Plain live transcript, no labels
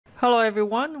Hello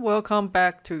everyone, welcome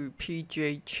back to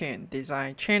PJ Chen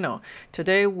Design Channel.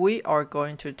 Today we are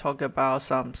going to talk about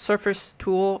some surface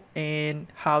tool and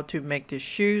how to make the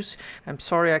shoes. I'm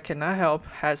sorry I cannot help,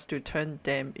 has to turn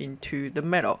them into the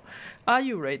metal. Are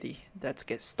you ready? Let's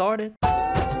get started.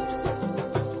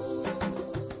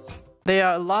 There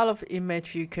are a lot of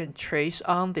images you can trace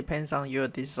on, depends on your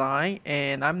design,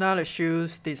 and I'm not a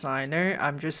shoes designer.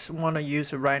 I just want to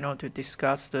use a Rhino to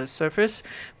discuss the surface,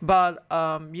 but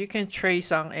you can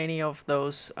trace on any of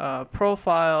those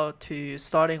profile to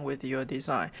starting with your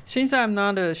design. Since I'm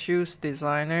not a shoes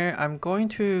designer, I'm going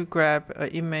to grab an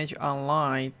image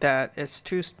online that is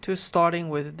to starting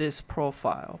with this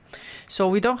profile. So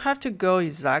we don't have to go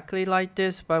exactly like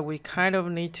this, but we kind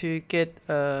of need to get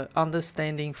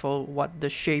understanding for what the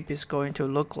shape is going to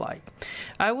look like.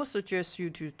 I would suggest you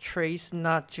to trace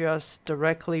not just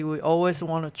directly, we always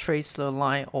want to trace the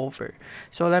line over.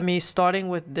 So let me starting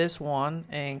with this one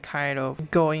and kind of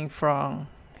going from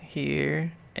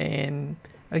here. And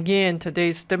again,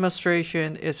 today's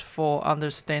demonstration is for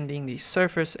understanding the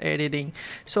surface editing,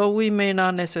 so we may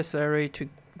not necessarily to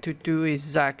do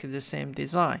exactly the same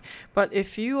design. But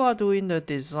if you are doing the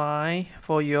design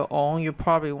for your own, you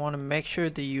probably want to make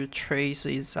sure that you trace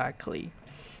exactly.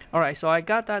 Alright, so I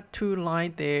got that two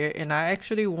line there, and I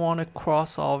actually want to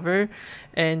cross over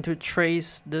and to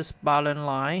trace this bottom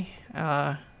line.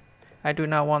 I do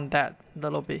not want that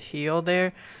little bit heel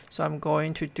there, so I'm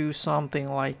going to do something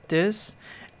like this.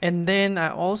 And then I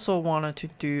also wanted to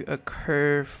do a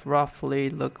curve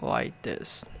roughly look like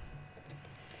this.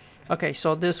 Okay,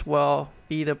 so this will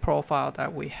be the profile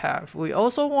that we have. We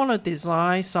also want to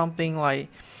design something like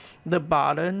the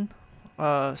bottom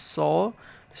sole.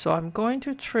 So I'm going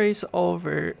to trace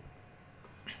over.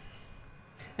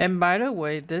 And by the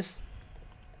way, the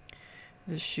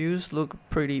shoes look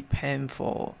pretty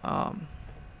painful. I'm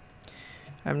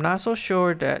not so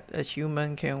sure that a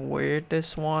human can wear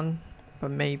this one,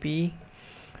 but maybe.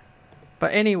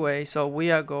 But anyway, so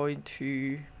we are going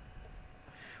to.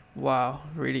 Wow,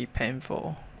 really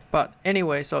painful. But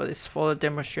anyway, so it's for the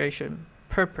demonstration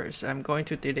purpose. I'm going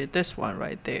to delete this one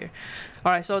right there.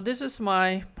 Alright, so this is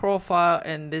my profile,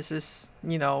 and this is,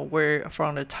 you know, where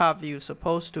from the top view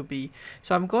supposed to be.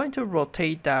 So I'm going to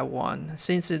rotate that one.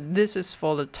 Since this is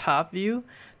for the top view,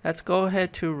 let's go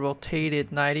ahead to rotate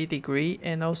it 90 degree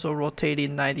and also rotate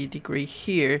it 90 degree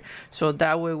here, so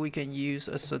that way we can use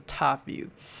as a top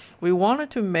view. We wanted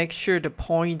to make sure the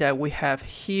point that we have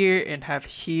here and have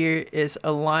here is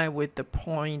aligned with the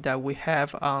point that we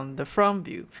have on the front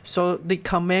view. So the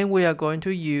command we are going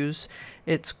to use,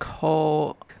 it's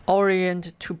called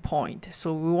orient to point.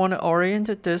 So we want to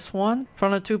orient this one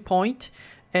from the 2 point,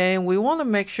 and we want to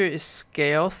make sure it's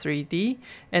scale 3D,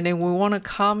 and then we want to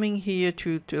come in here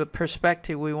to the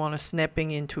perspective. We want to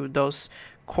snapping into those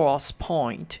cross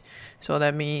point. So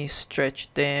let me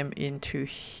stretch them into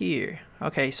here.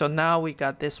 Okay, so now we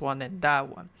got this one and that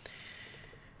one.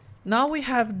 Now we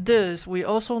have this. We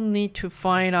also need to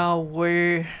find out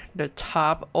where the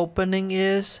top opening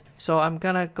is. So I'm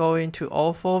gonna go into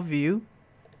oval view,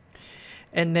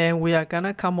 and then we are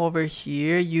gonna come over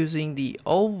here using the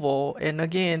oval. And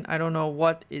again, I don't know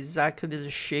what exactly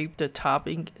the shape the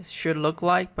topping should look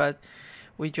like, but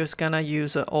we're just gonna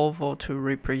use an oval to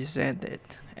represent it,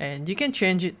 and you can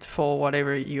change it for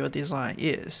whatever your design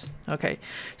is. Okay,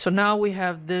 so now we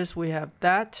have this, we have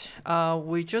that.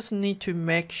 We just need to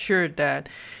make sure that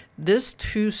this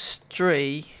two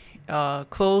straight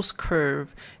closed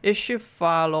curve, it should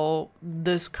follow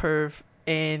this curve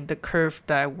and the curve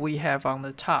that we have on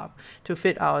the top to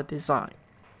fit our design.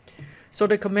 So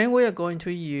the command we are going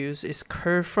to use is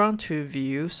curve from to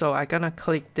view. So I'm gonna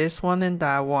click this one and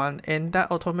that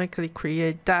automatically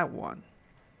create that one.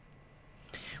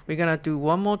 We're gonna do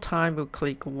one more time. We'll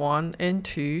click 1 and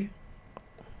 2,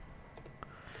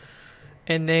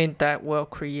 and then that will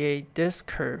create this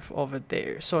curve over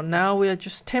there. So now we are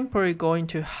just temporarily going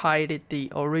to hide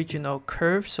the original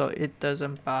curve so it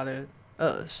doesn't bother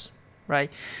us,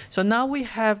 right? So now we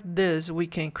have this, we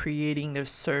can creating the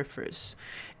surface.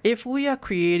 If we are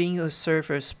creating a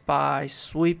surface by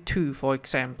sweep tool, for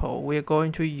example, we are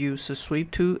going to use the sweep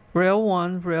tool, rail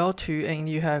 1, rail 2, and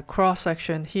you have cross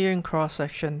section here and cross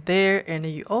section there, and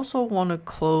you also want to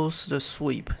close the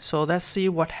sweep. So let's see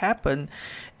what happened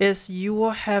is you will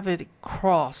have it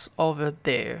cross over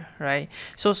there, right?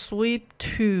 So sweep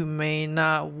 2 may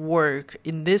not work.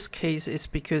 In this case, it's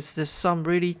because there's some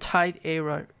really tight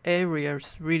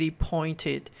areas really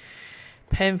pointed,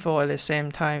 painful at the same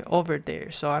time over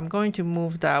there. So I'm going to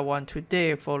move that one to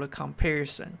there for the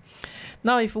comparison.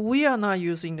 Now if we are not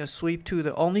using the sweep tool,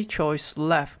 the only choice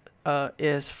left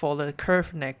is for the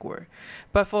curved network.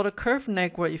 But for the curved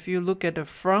network, if you look at the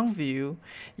front view,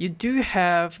 you do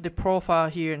have the profile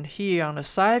here and here on the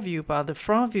side view, but the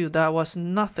front view, that was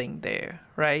nothing there,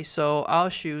 right? So our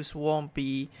shoes won't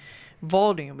be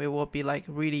volume, it will be like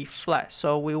really flat.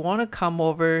 So we want to come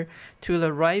over to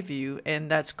the right view, and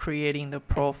that's creating the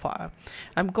profile.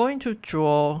 I'm going to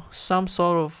draw some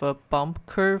sort of a bump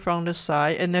curve on the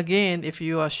side, and again, if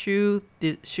you are shoes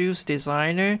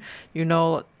designer, you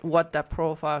know what that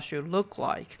profile should look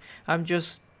like. I'm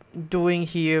just doing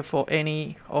here for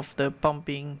any of the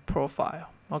bumping profile.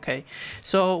 Okay,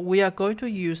 so we are going to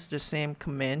use the same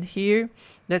command here.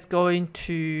 That's going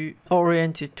to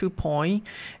orient it to point,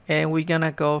 and we're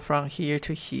gonna go from here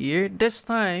to here. This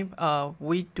time,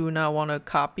 we do not want to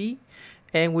copy,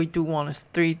 and we do want a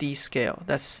 3D scale.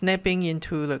 That's snapping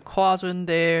into the quadrant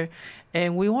there,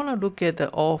 and we want to look at the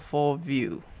all four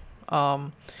view.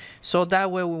 So that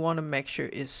way we want to make sure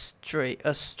it's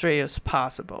as straight as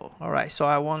possible. All right, so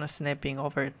I want to snapping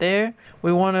over there.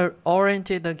 We want to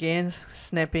orient it again,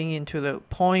 snapping into the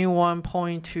point 1,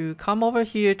 point 2, come over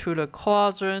here to the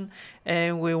quadrant,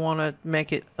 and we want to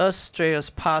make it as straight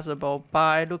as possible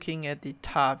by looking at the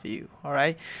top view. All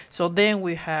right, so then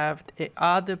we have the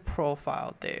other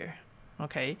profile there.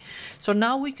 Okay, so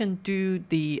now we can do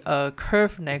the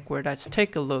curved network. Let's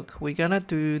take a look. We're gonna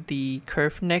do the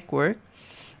curved network,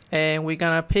 and we're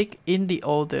gonna pick in the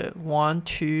order 1,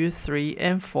 2, 3,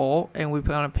 and 4, and we're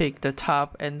gonna pick the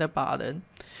top and the bottom,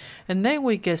 and then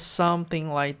we get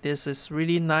something like this. It's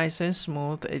really nice and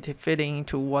smooth. It's fitting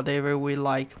into whatever we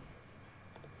like.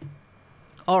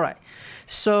 All right,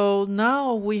 so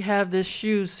now we have the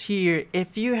shoes here.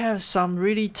 If you have some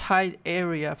really tight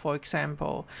area, for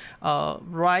example,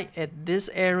 right at this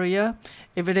area,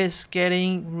 if it is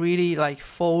getting really like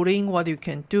folding, what you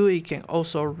can do, you can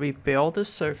also rebuild the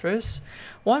surface.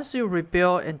 Once you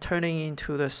rebuild and turning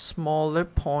into the smaller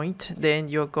point, then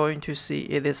you're going to see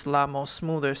it is a lot more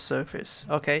smoother surface.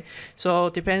 Okay, so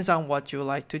it depends on what you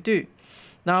like to do.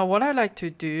 Now what I like to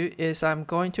do is I'm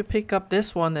going to pick up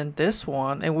this one and this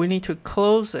one, and we need to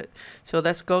close it. So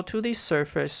let's go to the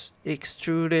surface,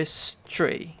 extrude it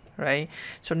straight, right?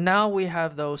 So now we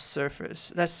have those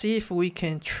surface. Let's see if we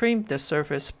can trim the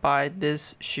surface by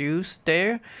these shoes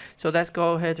there. So let's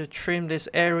go ahead to trim this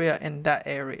area and that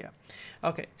area.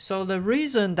 Okay, so the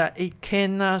reason that it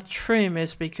cannot trim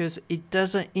is because it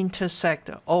doesn't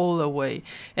intersect all the way,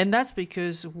 and that's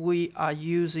because we are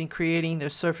creating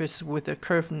the surface with a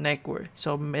curved network,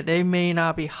 so they may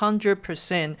not be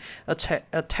 100%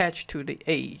 attached to the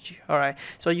edge. All right,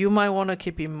 so you might want to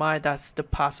keep in mind that's the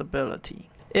possibility.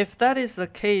 If that is the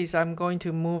case, I'm going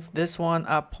to move this one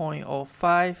up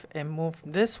 0.05 and move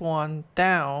this one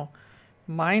down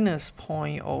minus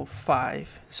 0.05,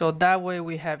 so that way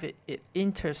we have it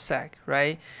intersect,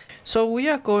 right? So we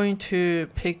are going to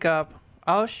pick up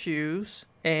our shoes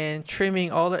and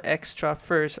trimming all the extra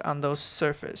first on those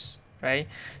surface, right?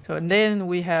 So then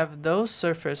we have those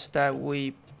surface that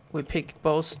we pick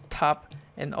both top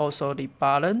and also the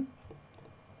bottom.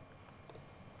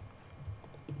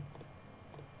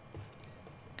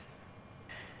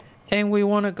 And we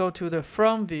want to go to the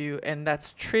front view, and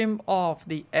that's trim off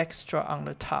the extra on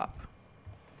the top.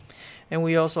 And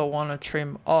we also want to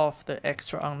trim off the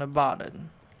extra on the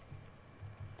bottom.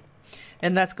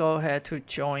 And let's go ahead to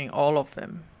join all of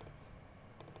them.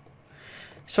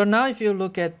 So now if you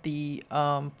look at the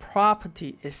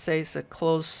property, it says a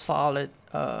closed solid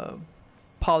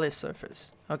poly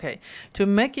surface. Okay, to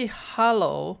make it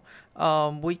hollow,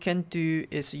 we can do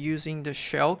is using the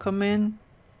shell command.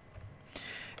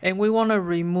 And we want to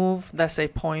remove, let's say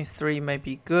 0.3 may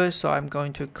be good, so I'm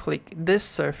going to click this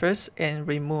surface and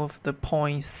remove the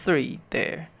 0.3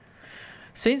 there.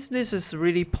 Since this is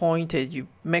really pointed, you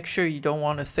make sure you don't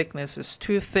want the thickness is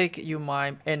too thick, you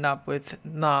might end up with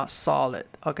not solid.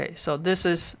 Okay, so this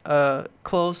is a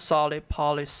closed solid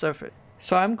poly surface.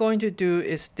 So I'm going to do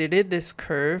is delete this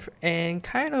curve and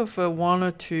kind of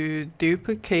wanted to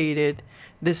duplicate it,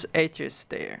 this edges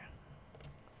there.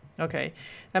 Okay,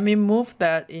 let me move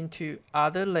that into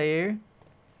other layer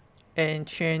and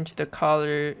change the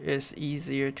color is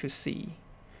easier to see.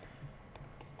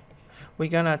 We're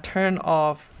gonna turn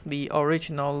off the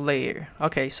original layer.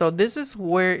 Okay, so this is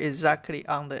where exactly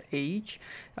on the edge.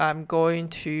 I'm going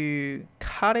to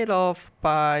cut it off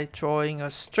by drawing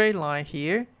a straight line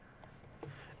here.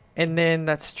 And then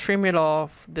let's trim it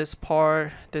off this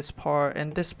part,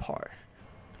 and this part.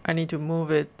 I need to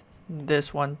move it,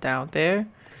 this one down there,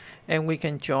 and we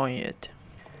can join it.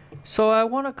 So I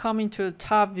want to come into the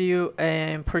top view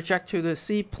and project to the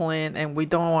C plane, and we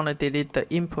don't want to delete the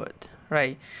input,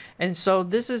 right? And so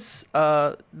this is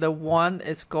the one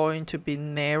is going to be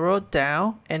narrowed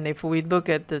down, and if we look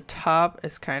at the top,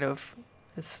 it's kind of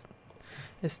it's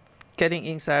getting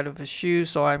inside of the shoe,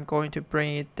 so I'm going to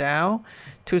bring it down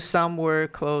to somewhere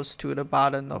close to the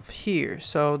bottom of here.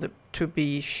 So to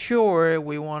be sure,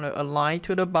 we want to align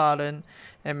to the bottom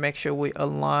and make sure we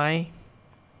align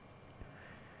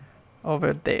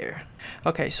over there.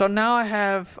 Okay, so now I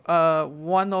have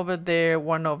one over there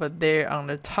on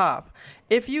the top.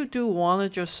 If you do want to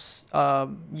just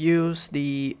use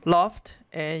the loft,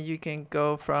 and you can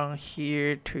go from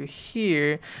here to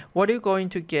here, what you're going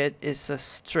to get is a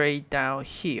straight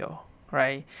downhill,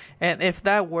 right? And if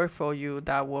that works for you,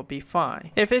 that will be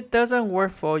fine. If it doesn't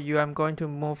work for you, I'm going to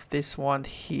move this one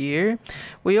here.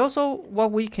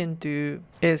 What we can do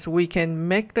is we can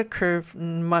make the curve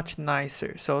much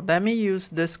nicer. So let me use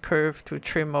this curve to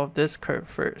trim off this curve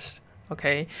first,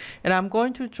 okay? And I'm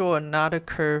going to draw another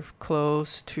curve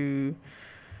close to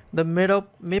the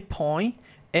midpoint.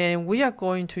 And we are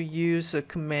going to use a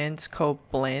command called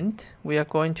blend. We are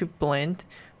going to blend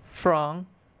from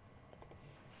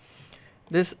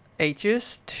this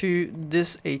edges to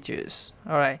this edges.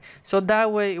 All right, so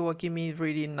that way it will give me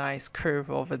really nice curve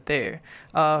over there.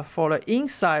 For the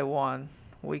inside one,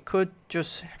 we could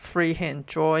just freehand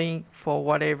drawing for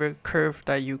whatever curve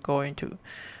that you're going to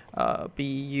be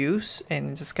used,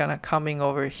 and just kind of coming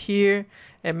over here,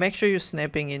 and make sure you're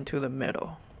snapping into the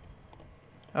middle.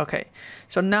 Okay,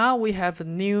 so now we have a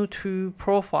new tool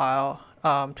profile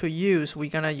to use. We're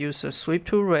gonna use a sweep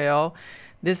to rail.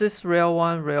 This is rail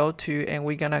 1, rail 2, and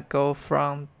we're gonna go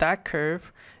from that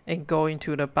curve and go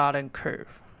into the bottom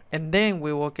curve, and then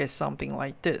we will get something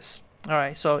like this. All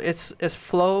right, so it's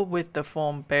flow with the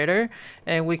form better,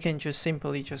 and we can just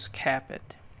simply just cap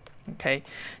it. Okay,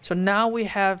 so now we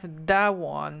have that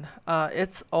one.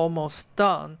 It's almost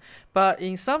done, but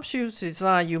in some shoes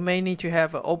design you may need to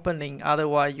have an opening,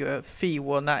 otherwise your feet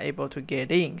will not able to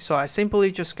get in. So I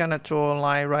simply just gonna draw a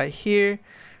line right here,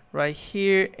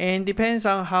 and depends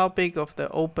on how big of the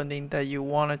opening that you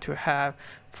wanted to have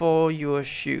for your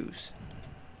shoes.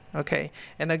 Okay,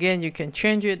 and again, you can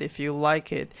change it if you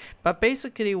like it, but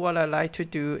basically what I like to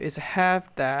do is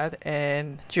have that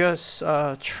and just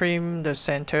trim the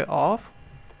center off.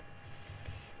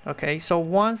 Okay, so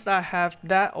once I have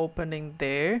that opening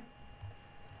there,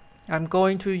 I'm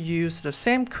going to use the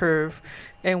same curve,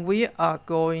 and we are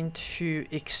going to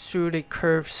extrude the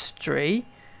curve straight.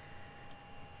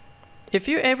 If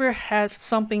you ever had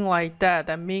something like that,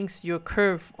 that means your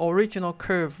original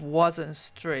curve wasn't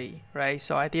straight, right?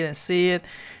 So I didn't see it,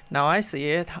 now I see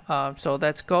it. So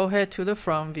let's go ahead to the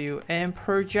front view and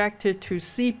project it to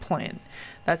C-plane.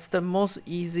 That's the most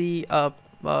easy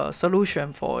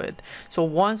solution for it. So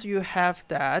once you have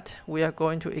that, we are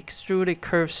going to extrude the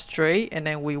curve straight, and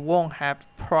then we won't have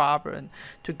problem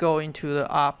to go into the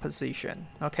R position.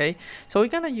 Okay, so we're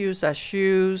gonna use that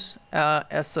shoes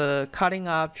as a cutting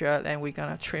object, and we're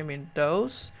gonna trim in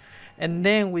those, and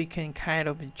then we can kind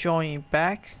of join it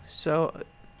back so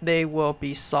they will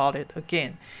be solid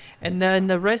again. And then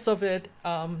the rest of it,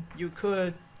 you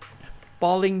could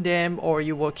balling them, or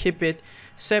you will keep it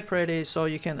separated so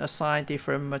you can assign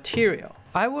different material.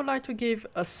 I would like to give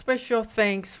a special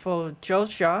thanks for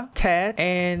Joshua, Ted,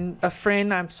 and a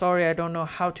friend. I'm sorry, I don't know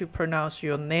how to pronounce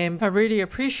your name. I really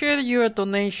appreciate your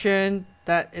donation.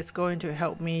 That is going to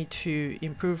help me to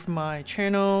improve my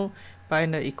channel, buy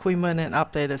the equipment and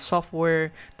update the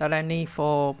software that I need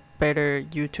for better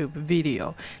YouTube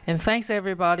video. And thanks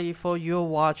everybody for your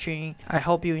watching. I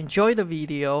hope you enjoy the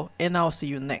video, and I'll see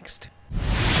you next.